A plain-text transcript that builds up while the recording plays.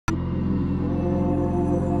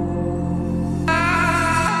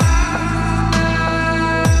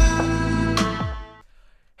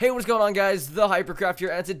Hey, what's going on, guys? The Hypercraft here,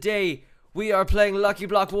 and today we are playing Lucky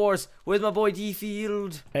Block Wars with my boy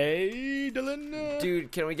Dfield. Hey, Dylan.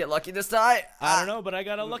 Dude, can we get lucky this time? I don't know, but I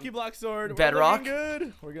got a Lucky Block sword. Bedrock? We're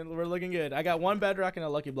looking good. We're looking good. I got 1 bedrock and a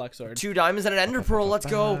Lucky Block sword. 2 diamonds and an ender pearl. Let's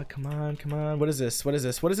go. Come on, come on. What is this? What is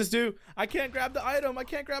this? What does this do? I can't grab the item. I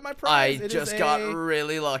can't grab my prize. I just got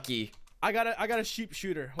really lucky. I got a sheep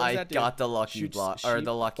shooter. What does that do? got the lucky block or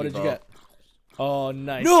the lucky bow. What did you get? Oh,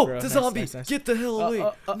 nice. No, bro. the zombie. Nice. Get the hell away.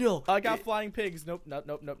 No. I got flying pigs. Nope.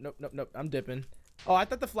 I'm dipping. Oh, I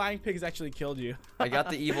thought the flying pigs actually killed you. I got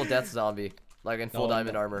the evil death zombie, like in full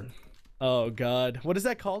diamond armor. Oh God, what is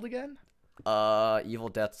that called again? Evil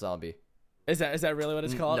death zombie. Is that really what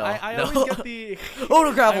it's called? No, I always get the oh,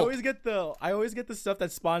 no, gravel. I always get the stuff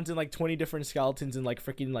that spawns in like 20 different skeletons and like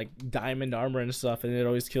freaking like diamond armor and stuff, and it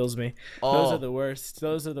always kills me. Oh. Those are the worst.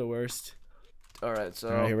 Those are the worst. All right,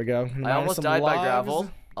 so here we go. I almost died by gravel.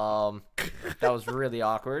 That was really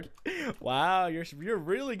awkward. Wow, you're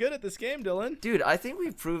really good at this game, Dylan. Dude, I think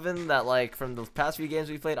we've proven that, like, from the past few games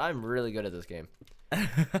we played, I'm really good at this game.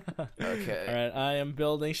 Okay. All right, I am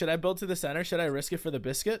building. Should I build to the center? Should I risk it for the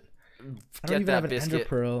biscuit? I don't even have an ender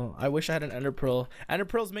pearl. I wish I had an ender pearl. Ender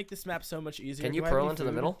pearls make this map so much easier. Can you pearl into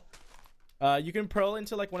the middle? You can pearl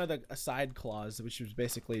into like one of the side claws, which is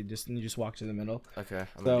basically you just walk to the middle. Okay.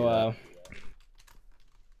 So go.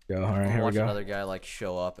 All right, here we watch go. Another guy like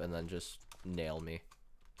show up and then just nail me.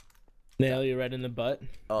 Nail you right in the butt.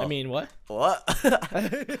 Oh. I mean, what? What?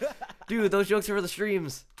 Dude, those jokes are for the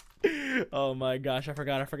streams. Oh my gosh, I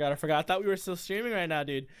forgot. I thought we were still streaming right now,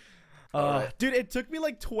 dude. Right. Dude, it took me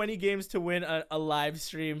like 20 games to win a live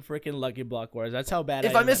stream freaking Lucky Block Wars. That's how bad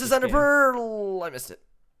if I miss this ender pearl, I missed it.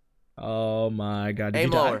 Oh my God. Did Aim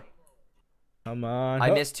you die? lower. Come on.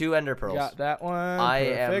 I missed 2 ender pearls. Got that one. I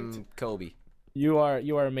Perfect. am Kobe. You are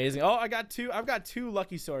amazing. Oh, I've got 2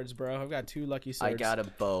 lucky swords, bro. I've got 2 lucky swords. I got a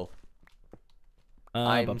bow.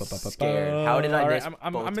 I'm scared. How did I miss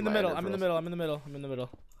I'm in the middle. I'm in the middle.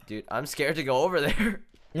 Dude, I'm scared to go over there.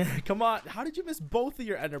 Come on. How did you miss both of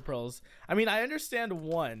your ender pearls? I mean, I understand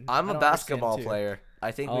one. I'm a basketball player.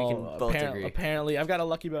 I think we can both agree. Apparently, I've got a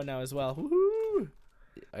lucky bow now as well. Woohoo!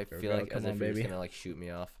 I feel like as if he's gonna like shoot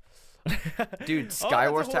me off. Dude, Oh,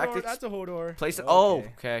 Skywars tactics. That's a Hodor. Place it. Oh,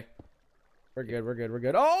 okay. We're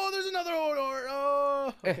good. Oh, there's another Hodor.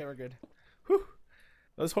 Oh, okay, we're good. Whew.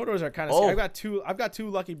 Those Hodors are kind of scary. I've got two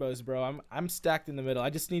lucky bows, bro. I'm stacked in the middle. I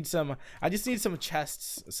just need some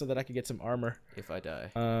chests so that I can get some armor. If I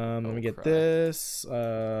die. Let me get this.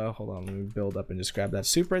 Hold on. Let me build up and just grab that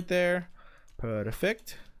soup right there.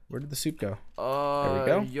 Perfect. Where did the soup go? There we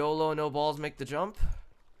go. YOLO, no balls, make the jump.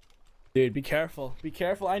 Dude, be careful. Be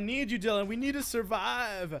careful. I need you, Dylan. We need to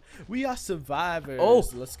survive. We are survivors. Oh,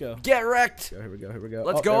 let's go. Get wrecked. Here we go.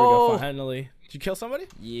 Let's go. There we go. Finally. Did you kill somebody?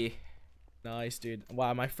 Yeah. Nice, dude.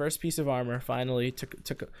 Wow, my first piece of armor finally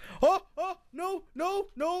took a... Oh, no.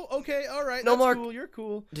 Okay, all right. No more. Cool. You're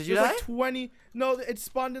cool. Did you die? Like 20. No, it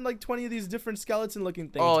spawned in like 20 of these different skeleton-looking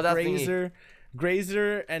things. Oh, that's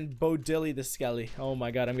Grazer, and Bodilly the Skelly. Oh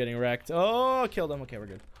my God, I'm getting wrecked. Oh, killed him. Okay, we're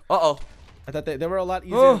good. Uh-oh. I thought they were a lot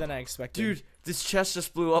easier than I expected. Dude, this chest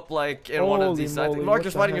just blew up like in one of these sides. Mark,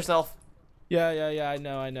 you're fighting yourself. Yeah. I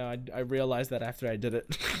know. I realized that after I did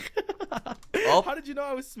it. Oh. How did you know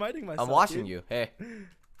I was smiting myself? I'm watching you. Hey.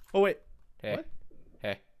 Oh, wait. Hey. What?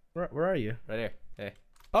 Hey. Where are you? Right here. Hey.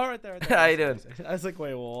 Oh, right there. How you doing? I was like,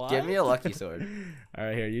 wait, what? Give me a lucky sword. All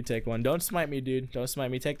right, here, you take one. Don't smite me, dude. Don't smite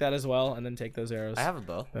me. Take that as well, and then take those arrows. I have a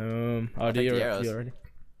bow. Oh, do you already?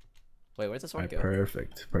 Wait, where's this one go?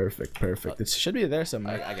 Perfect. It should be there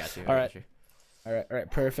somewhere. I got you. All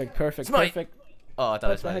right. Perfect. Smite. Oh, I thought I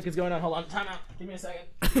What the heck is going on? Hold on. Time out. Give me a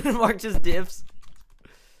second. Mark just dips.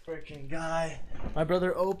 Freaking guy. My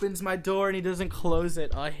brother opens my door and he doesn't close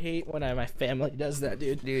it. I hate when my family does that,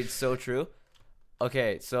 dude. Dude, so true.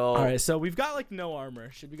 Okay, so... Alright, so we've got like no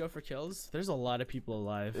armor. Should we go for kills? There's a lot of people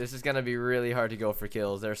alive. This is gonna be really hard to go for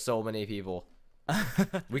kills. There's so many people.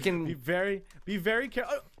 We can... Be very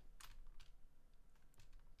careful.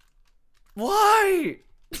 Why?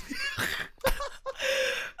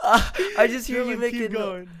 I just hear you making... Keep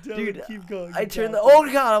going. Dude, keep going. I turned the... Oh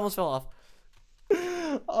God, I almost fell off.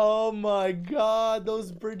 Oh my God,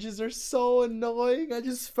 those bridges are so annoying. I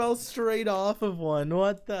just fell straight off of one.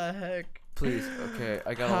 What the heck? Please, okay,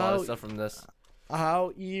 I got a lot of stuff from this.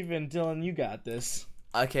 How even, Dylan? You got this.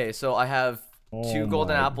 Okay, so I have 2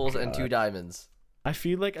 golden apples and 2 diamonds. I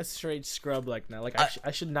feel like a straight scrub like now. Like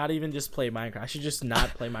I should not even just play Minecraft. I should just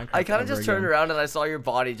not play Minecraft. I kind of just turned around and I saw your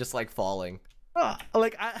body just like falling.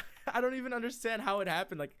 Like I don't even understand how it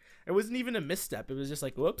happened. Like, it wasn't even a misstep. It was just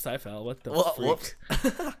like, whoops, I fell. What the freak? Whoops.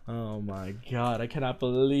 Oh my god, I cannot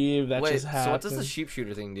believe that just happened. So what does the sheep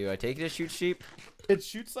shooter thing do? I take it to shoot sheep? It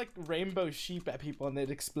shoots like rainbow sheep at people and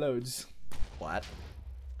it explodes. What?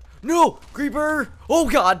 No! Creeper! Oh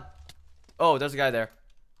god! Oh, there's a guy there.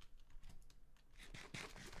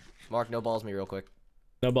 Mark, no balls me real quick.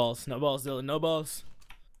 No balls, Dylan, no balls.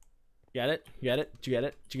 You got it? You got it? Did you get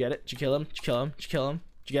it? Did you get it? Did you kill him? Did you kill him? Did you kill him?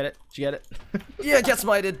 Did you get it? Did you get it? Yeah, get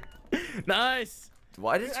smited. Nice.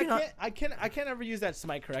 Why did you not? I can't ever use that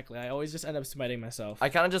smite correctly. I always just end up smiting myself. I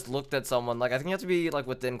kind of just looked at someone. Like, I think you have to be like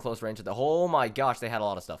within close range of the. Oh my gosh, they had a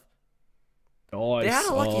lot of stuff. Oh, they had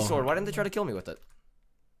a lucky sword. Why didn't they try to kill me with it?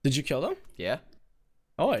 Did you kill them? Yeah.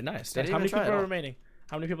 Oh, nice. How many people are remaining?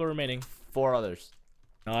 How many people are remaining? 4 others.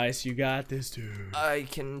 Nice, you got this, dude. I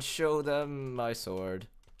can show them my sword.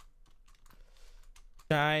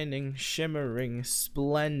 Shining, shimmering,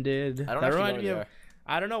 splendid. I don't actually know where they are.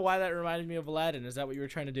 I don't know why that reminded me of Aladdin. Is that what you were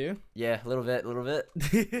trying to do? Yeah, a little bit,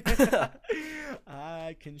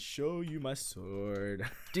 I can show you my sword.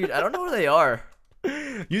 Dude, I don't know where they are.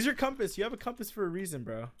 Use your compass. You have a compass for a reason,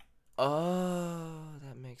 bro. Oh,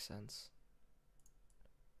 that makes sense.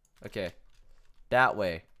 Okay. That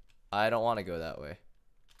way. I don't want to go that way.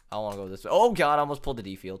 I want to go this way. Oh, God, I almost pulled the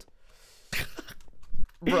Dfield.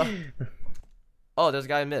 Bruh. Oh, there's a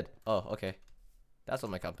guy in mid. Oh, okay. That's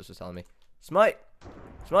what my compass was telling me. Smite.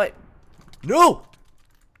 Smite. No!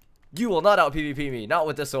 You will not out PvP me. Not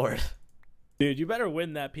with this sword. Dude, you better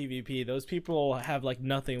win that PvP. Those people have, like,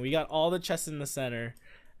 nothing. We got all the chests in the center.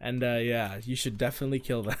 And, yeah, you should definitely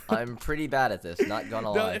kill them. I'm pretty bad at this. Not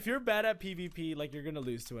gonna lie. If you're bad at PvP, like, you're gonna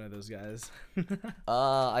lose to one of those guys.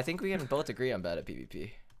 I think we can both agree I'm bad at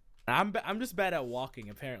PvP. I'm just bad at walking,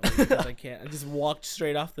 apparently, because I can't. I just walked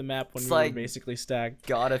straight off the map when we were basically stacked.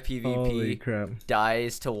 God of PvP. Holy crap.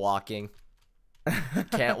 Dies to walking.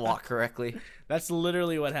 Can't walk correctly. That's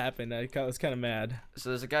literally what happened. I was kind of mad. So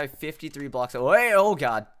there's a guy 53 blocks away. Oh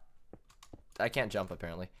god. I can't jump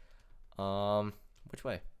apparently. Which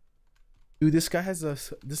way? Dude, this guy has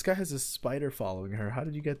a spider following her. How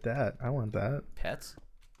did you get that? I want that. Pets?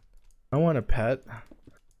 I want a pet.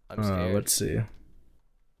 I'm scared. Let's see.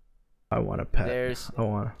 I want a pet.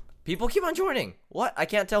 People keep on joining. What? I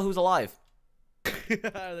can't tell who's alive.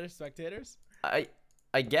 Are there spectators? I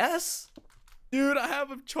guess. Dude, I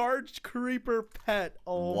have a charged creeper pet.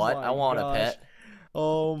 Oh what? My I want gosh. a pet.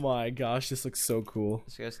 Oh my gosh, this looks so cool.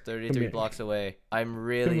 This guy's 33 blocks away. I'm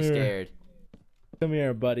really scared. Come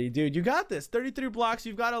here, buddy. Dude, you got this. 33 blocks.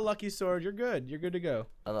 You've got a lucky sword. You're good. You're good to go.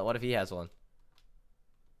 What if he has one?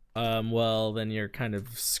 Well, then you're kind of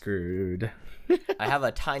screwed. I have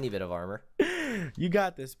a tiny bit of armor. You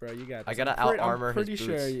got this, bro. You got this. I gotta out armor I'm pretty his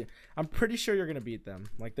boots. sure. I'm pretty sure you're gonna beat them.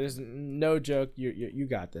 Like, there's no joke. You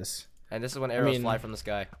got this. And this is when arrows fly from the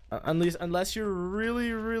sky. Unless you're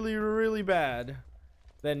really, really, really bad,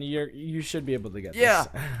 then you should be able to get this. Yeah,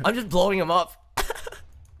 I'm just blowing him up.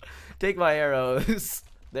 Take my arrows.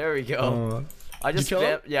 There we go. I just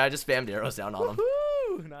spammed arrows down on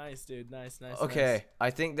him. Nice, dude. Nice. Okay, nice. I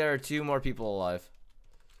think there are 2 more people alive.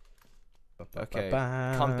 Okay,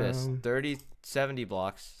 compass 70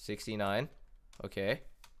 blocks, 69. Okay,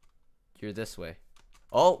 you're this way.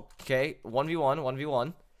 Oh, okay,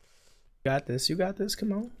 1v1. Got this. You got this.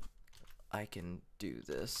 Come on. I can do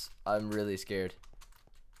this. I'm really scared.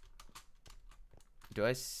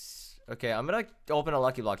 Okay, I'm gonna open a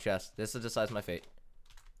lucky block chest. This decides my fate.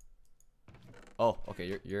 Oh,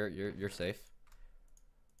 okay, you're safe.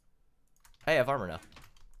 Hey, I have armor now.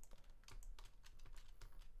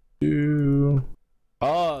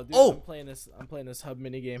 Oh, dude, oh! I'm playing this hub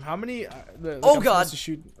mini game. How many? God!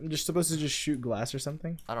 I'm just supposed to just shoot glass or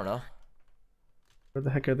something. I don't know. Where the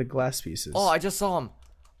heck are the glass pieces? Oh, I just saw him.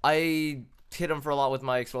 I hit him for a lot with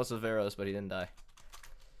my explosive arrows, but he didn't die.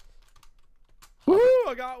 Woo!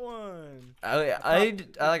 I got one. I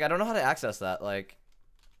don't know how to access that. Like,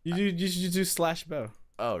 you should do slash bow.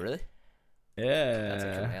 Oh, really? Yeah. That's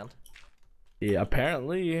a command. Yeah,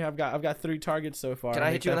 apparently I've got 3 targets so far. Can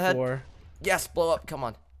I hit you in the head? Yes, blow up. Come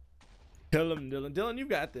on. Kill him, Dylan. Dylan, you've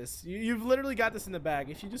got this. You've literally got this in the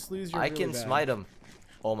bag. If you just lose, you're I can smite him.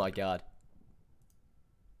 Oh my god.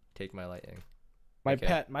 Take my lightning. My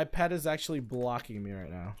pet is actually blocking me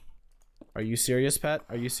right now. Are you serious, pet?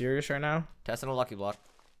 Are you serious right now? Testing a lucky block.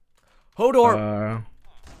 Hodor.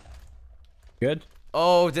 Good.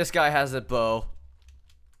 Oh, this guy has a bow.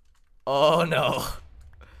 Oh no.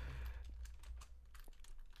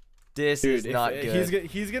 This is not good.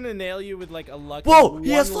 He's gonna nail you with like a lucky. Whoa!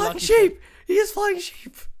 He has flying sheep. He has flying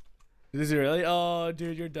sheep. Is he really? Oh,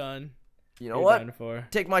 dude, you're done. You know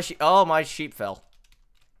what? Take my sheep. Oh, my sheep fell.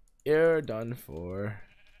 You're done for.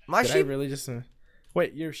 My Did sheep. I really just?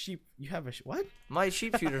 Wait, your sheep. You have a what? My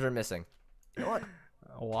sheep shooters are missing. You know what?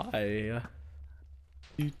 Why?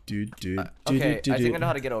 Okay, I think I know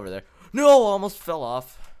how to get over there. No, almost fell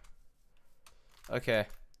off. Okay.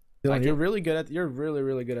 Dylan, you're really good at. You're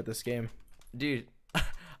really good at this game, dude.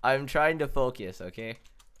 I'm trying to focus. Okay.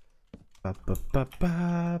 You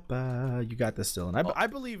got this, Dylan. I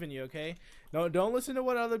believe in you. Okay. No, don't listen to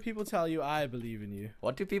what other people tell you. I believe in you.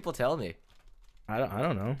 What do people tell me? I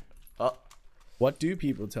don't know. Oh. What do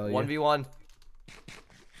people tell you? 1v1.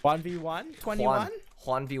 1v1? 21?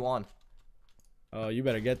 Juan v1. Oh, you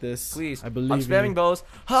better get this. Please. I believe I'm spamming in you. bows.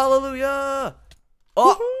 Hallelujah.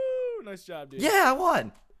 Oh. Nice job, dude. Yeah, I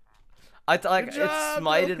won. I thought Good it job,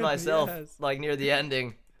 smited Dylan. myself Yes. like near the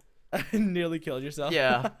ending. Nearly killed yourself.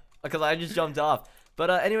 Yeah, because I just jumped off. But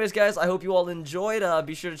anyways, guys, I hope you all enjoyed.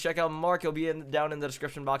 Be sure to check out Mark. He'll be down in the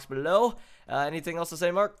description box below. Anything else to say,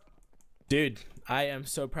 Mark? Dude, I am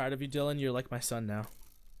so proud of you, Dylan. You're like my son now.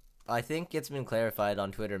 I think it's been clarified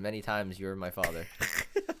on Twitter many times you're my father.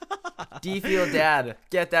 Dfield Dad.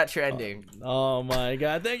 Get that trending. Oh my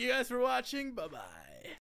god. Thank you guys for watching. Bye-bye.